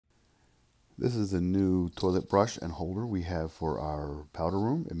This is a new toilet brush and holder we have for our powder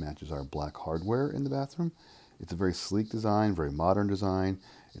room. It matches our black hardware in the bathroom. It's a very sleek design, very modern design.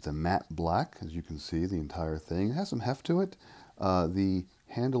 It's a matte black, as you can see, the entire thing. It has some heft to it. The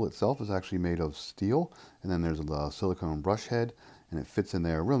handle itself is actually made of steel, and then there's a silicone brush head, and it fits in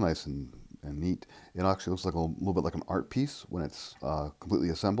there real nice and neat. It actually looks like a little bit like an art piece when it's completely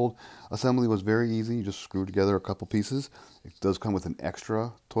assembled. Assembly was very easy. You just screw together a couple pieces. It does come with an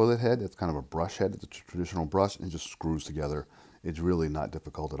extra toilet head. It's kind of a brush head. It's a traditional brush, and it just screws together. It's really not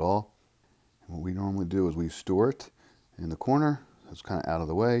difficult at all. And what we normally do is we store it in the corner. It's kind of out of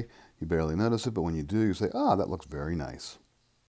the way. You barely notice it, but when you do, you say, ah, that looks very nice.